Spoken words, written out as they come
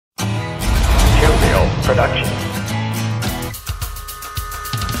Productions.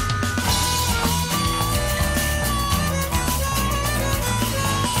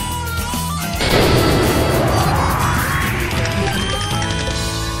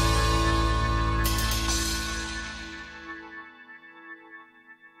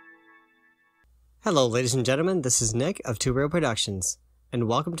 Hello ladies and gentlemen, this is Nick of 2 Real Productions, and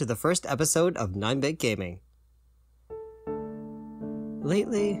welcome to the first episode of 9-Bit Gaming.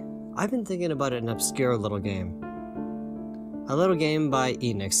 Lately, I've been thinking about an obscure little game. A little game by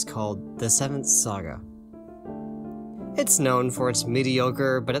Enix called the 7th Saga. It's known for its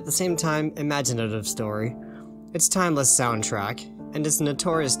mediocre, but at the same time, imaginative story, its timeless soundtrack, and its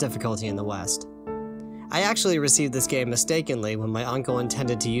notorious difficulty in the West. I actually received this game mistakenly when my uncle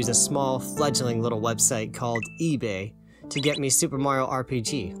intended to use a small, fledgling little website called eBay to get me Super Mario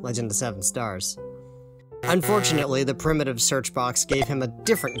RPG, Legend of 7 Stars. Unfortunately, the primitive search box gave him a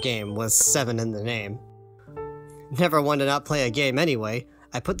different game with 7 in the name. Never one to not play a game anyway,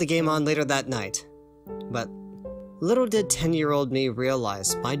 I put the game on later that night. But little did 10-year-old me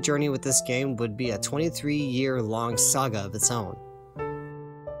realize my journey with this game would be a 23-year-long saga of its own.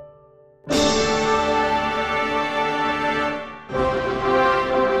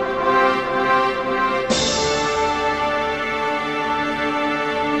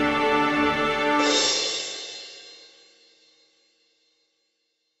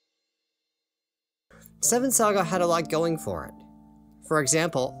 Seventh Saga had a lot going for it. For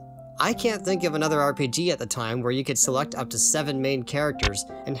example, I can't think of another RPG at the time where you could select up to 7 main characters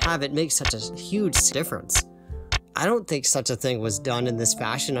and have it make such a huge difference. I don't think such a thing was done in this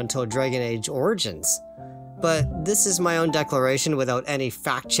fashion until Dragon Age Origins. But this is my own declaration without any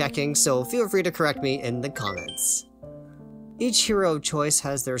fact-checking, so feel free to correct me in the comments. Each hero of choice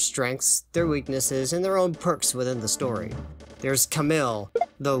has their strengths, their weaknesses, and their own perks within the story. There's Camille,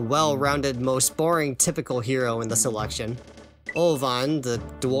 the well-rounded, most boring typical hero in the selection. Olvan, the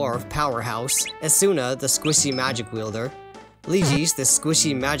dwarf powerhouse. Esuna, the squishy magic wielder. Ligis, the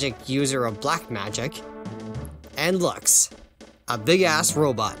squishy magic user of black magic. And Lux, a big-ass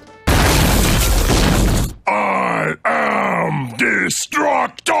robot. I am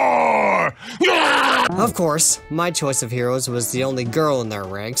Destructor! Of course, my choice of heroes was the only girl in their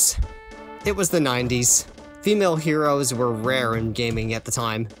ranks. It was the 90s. Female heroes were rare in gaming at the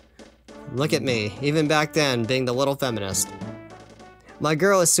time. Look at me, even back then, being the little feminist. My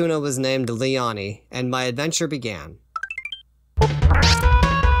girl Esuna was named Leonie, and my adventure began.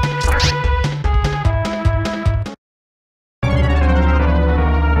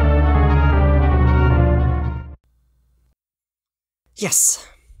 Yes,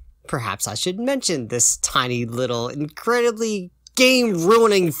 perhaps I should mention this tiny little, incredibly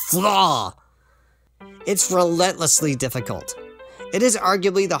game-ruining flaw. It's relentlessly difficult. It is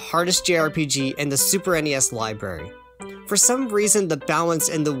arguably the hardest JRPG in the Super NES library. For some reason, the balance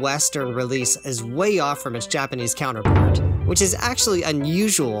in the Western release is way off from its Japanese counterpart, which is actually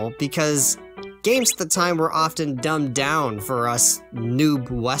unusual because games at the time were often dumbed down for us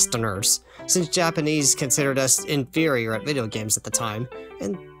noob Westerners, since Japanese considered us inferior at video games at the time,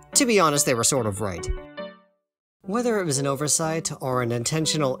 and to be honest, they were sort of right. Whether it was an oversight or an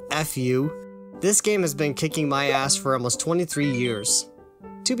intentional FU, this game has been kicking my ass for almost 23 years.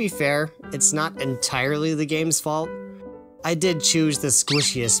 To be fair, it's not entirely the game's fault. I did choose the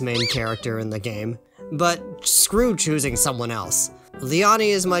squishiest main character in the game, but screw choosing someone else.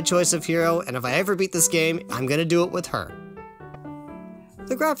 Leonie is my choice of hero, and if I ever beat this game, I'm gonna do it with her.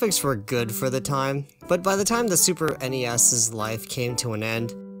 The graphics were good for the time, but by the time the Super NES's life came to an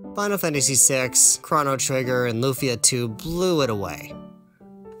end, Final Fantasy VI, Chrono Trigger, and Lufia 2 blew it away.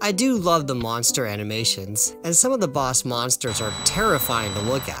 I do love the monster animations, and some of the boss monsters are terrifying to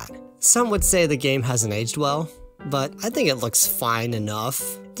look at. Some would say the game hasn't aged well, but I think it looks fine enough.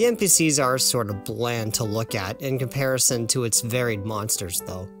 The NPCs are sort of bland to look at in comparison to its varied monsters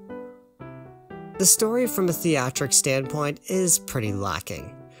though. The story from a theatric standpoint is pretty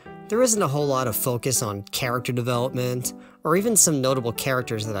lacking. There isn't a whole lot of focus on character development, or even some notable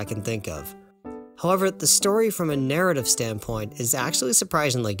characters that I can think of. However, the story from a narrative standpoint is actually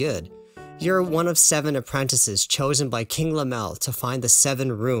surprisingly good. You're one of 7 apprentices chosen by King Lamel to find the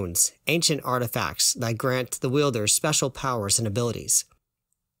 7 runes, ancient artifacts that grant the wielders special powers and abilities.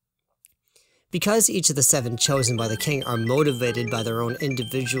 Because each of the 7 chosen by the king are motivated by their own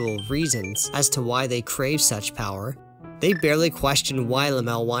individual reasons as to why they crave such power, they barely question why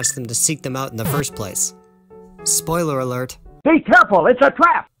Lamel wants them to seek them out in the first place. Spoiler alert. Be careful, it's a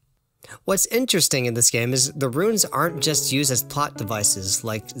trap! What's interesting in this game is the runes aren't just used as plot devices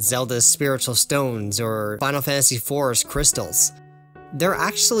like Zelda's spiritual stones or Final Fantasy IV's crystals. They're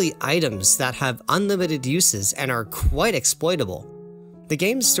actually items that have unlimited uses and are quite exploitable. The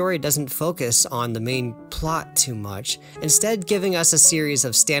game's story doesn't focus on the main plot too much, instead giving us a series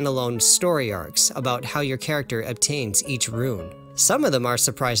of standalone story arcs about how your character obtains each rune. Some of them are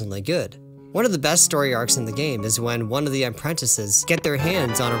surprisingly good. One of the best story arcs in the game is when one of the apprentices get their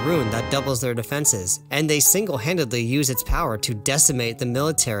hands on a rune that doubles their defenses, and they single-handedly use its power to decimate the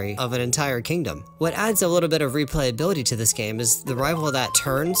military of an entire kingdom. What adds a little bit of replayability to this game is the rival that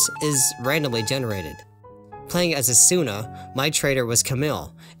turns is randomly generated. Playing as Asuna, my trader was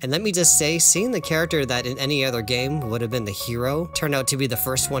Camille, and let me just say, seeing the character that in any other game would have been the hero turn out to be the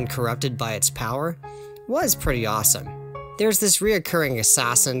first one corrupted by its power was pretty awesome. There's this reoccurring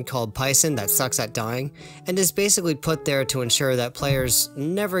assassin called Pyson that sucks at dying, and is basically put there to ensure that players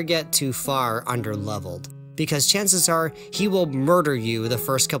never get too far under-leveled, because chances are he will murder you the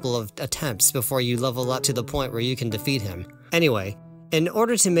first couple of attempts before you level up to the point where you can defeat him. Anyway, in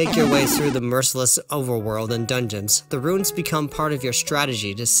order to make your way through the merciless overworld and dungeons, the runes become part of your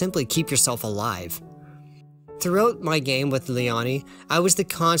strategy to simply keep yourself alive. Throughout my game with Leonie, I was the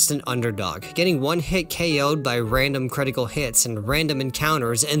constant underdog, getting one-hit KO'd by random critical hits and random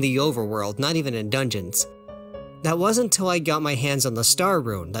encounters in the overworld, not even in dungeons. That wasn't until I got my hands on the star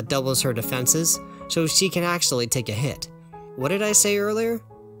rune that doubles her defenses, so she can actually take a hit. What did I say earlier?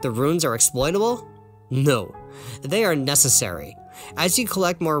 The runes are exploitable? No, they are necessary. As you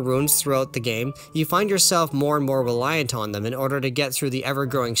collect more runes throughout the game, you find yourself more and more reliant on them in order to get through the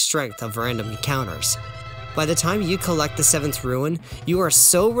ever-growing strength of random encounters. By the time you collect the 7th rune, you are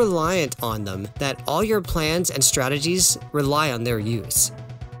so reliant on them that all your plans and strategies rely on their use.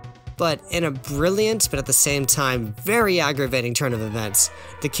 But in a brilliant, but at the same time very aggravating turn of events,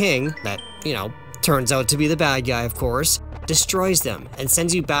 the king, that, turns out to be the bad guy of course, destroys them and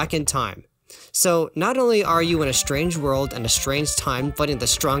sends you back in time. So not only are you in a strange world and a strange time fighting the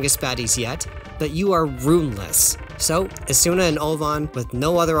strongest baddies yet, but you are runeless. So Asuna and Ovan, with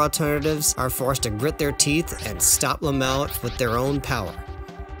no other alternatives, are forced to grit their teeth and stop Lamel with their own power.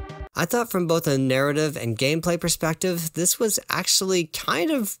 I thought from both a narrative and gameplay perspective, this was actually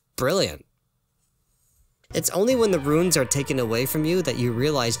kind of brilliant. It's only when the runes are taken away from you that you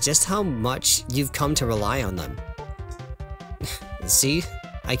realize just how much you've come to rely on them. See?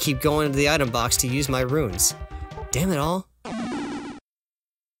 I keep going to the item box to use my runes. Damn it all.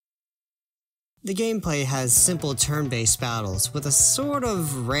 The gameplay has simple turn-based battles with a sort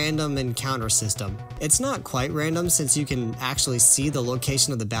of random encounter system. It's not quite random since you can actually see the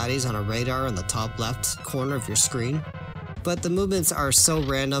location of the baddies on a radar in the top left corner of your screen, but the movements are so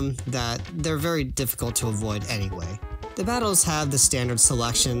random that they're very difficult to avoid anyway. The battles have the standard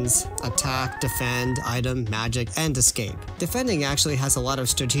selections: attack, defend, item, magic, and escape. Defending actually has a lot of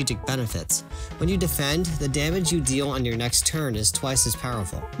strategic benefits. When you defend, the damage you deal on your next turn is twice as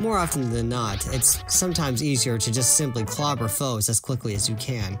powerful. More often than not, it's sometimes easier to just simply clobber foes as quickly as you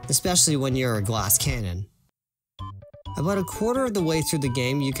can, especially when you're a glass cannon. About a quarter of the way through the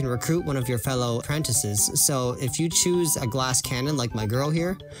game, you can recruit one of your fellow apprentices, so if you choose a glass cannon like my girl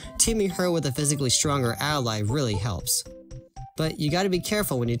here, teaming her with a physically stronger ally really helps. But you gotta be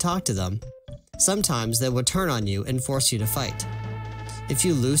careful when you talk to them. Sometimes they will turn on you and force you to fight. If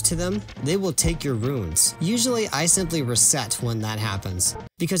you lose to them, they will take your runes. Usually I simply reset when that happens,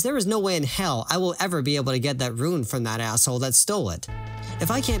 because there is no way in hell I will ever be able to get that rune from that asshole that stole it. If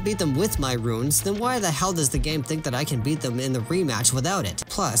I can't beat them with my runes, then why the hell does the game think that I can beat them in the rematch without it?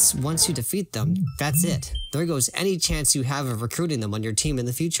 Plus, once you defeat them, that's it. There goes any chance you have of recruiting them on your team in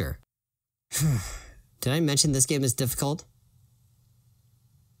the future. Did I mention this game is difficult?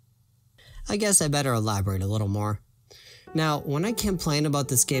 I guess I better elaborate a little more. Now, when I complain about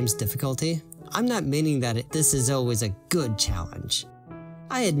this game's difficulty, I'm not meaning that this is always a good challenge.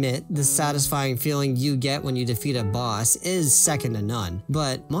 I admit, the satisfying feeling you get when you defeat a boss is second to none,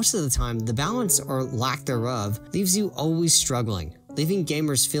 but most of the time, the balance or lack thereof leaves you always struggling, leaving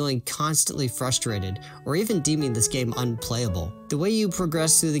gamers feeling constantly frustrated or even deeming this game unplayable. The way you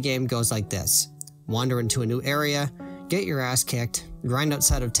progress through the game goes like this: wander into a new area, get your ass kicked, grind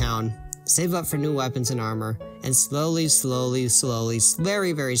outside of town, save up for new weapons and armor, and slowly,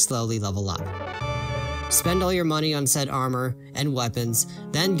 very, very slowly level up. Spend all your money on said armor and weapons,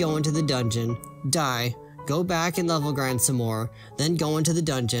 then go into the dungeon, die, go back and level grind some more, then go into the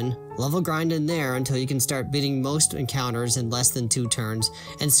dungeon, level grind in there until you can start beating most encounters in less than 2 turns,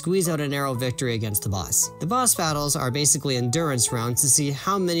 and squeeze out a narrow victory against the boss. The boss battles are basically endurance rounds to see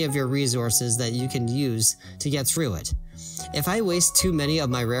how many of your resources that you can use to get through it. If I waste too many of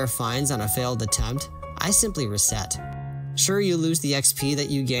my rare finds on a failed attempt, I simply reset. Sure, you lose the XP that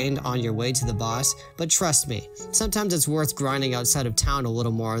you gained on your way to the boss, but trust me, sometimes it's worth grinding outside of town a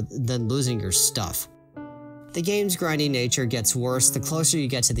little more than losing your stuff. The game's grinding nature gets worse the closer you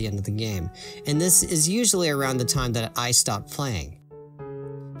get to the end of the game, and this is usually around the time that I stop playing.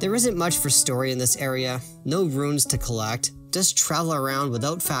 There isn't much for story in this area, no runes to collect, just travel around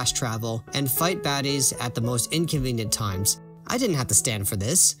without fast travel, and fight baddies at the most inconvenient times. I didn't have to stand for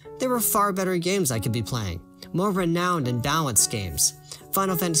this. There were far better games I could be playing. More renowned and balanced games.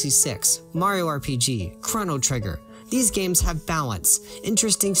 Final Fantasy VI, Mario RPG, Chrono Trigger. These games have balance,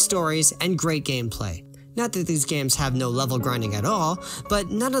 interesting stories, and great gameplay. Not that these games have no level grinding at all, but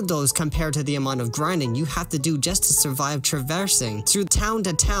none of those compare to the amount of grinding you have to do just to survive traversing through town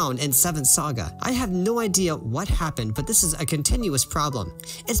to town in 7th Saga. I have no idea what happened, but this is a continuous problem.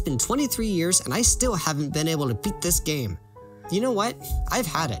 It's been 23 years and I still haven't been able to beat this game. You know what? I've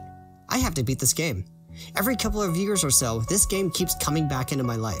had it. I have to beat this game. Every couple of years or so, this game keeps coming back into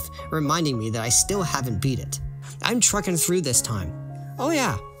my life, reminding me that I still haven't beat it. I'm trucking through this time. Oh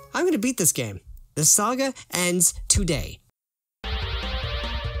yeah, I'm gonna beat this game. The saga ends today.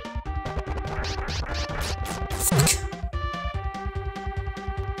 Fuck.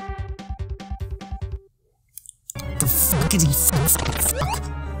 The fuckity fuck.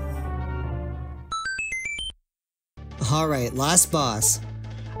 Alright, last boss.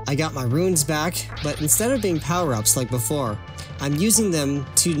 I got my runes back, but instead of being power-ups like before, I'm using them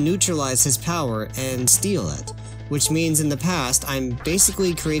to neutralize his power and steal it. Which means in the past, I'm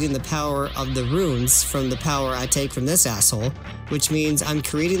basically creating the power of the runes from the power I take from this asshole, which means I'm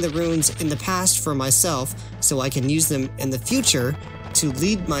creating the runes in the past for myself so I can use them in the future to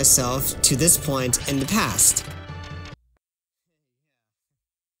lead myself to this point in the past.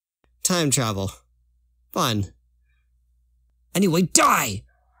 Time travel. Fun. Anyway, die!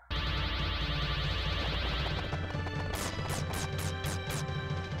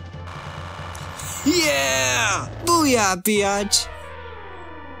 Yeah! Booyah, biatch!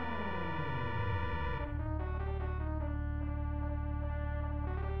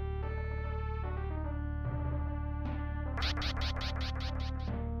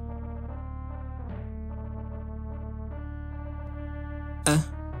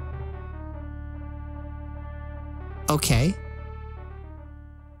 Okay.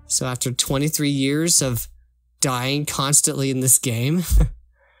 So after 23 years of dying constantly in this game,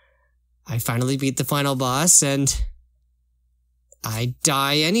 I finally beat the final boss, and I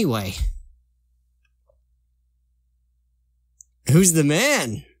die anyway. Who's the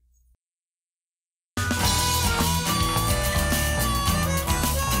man?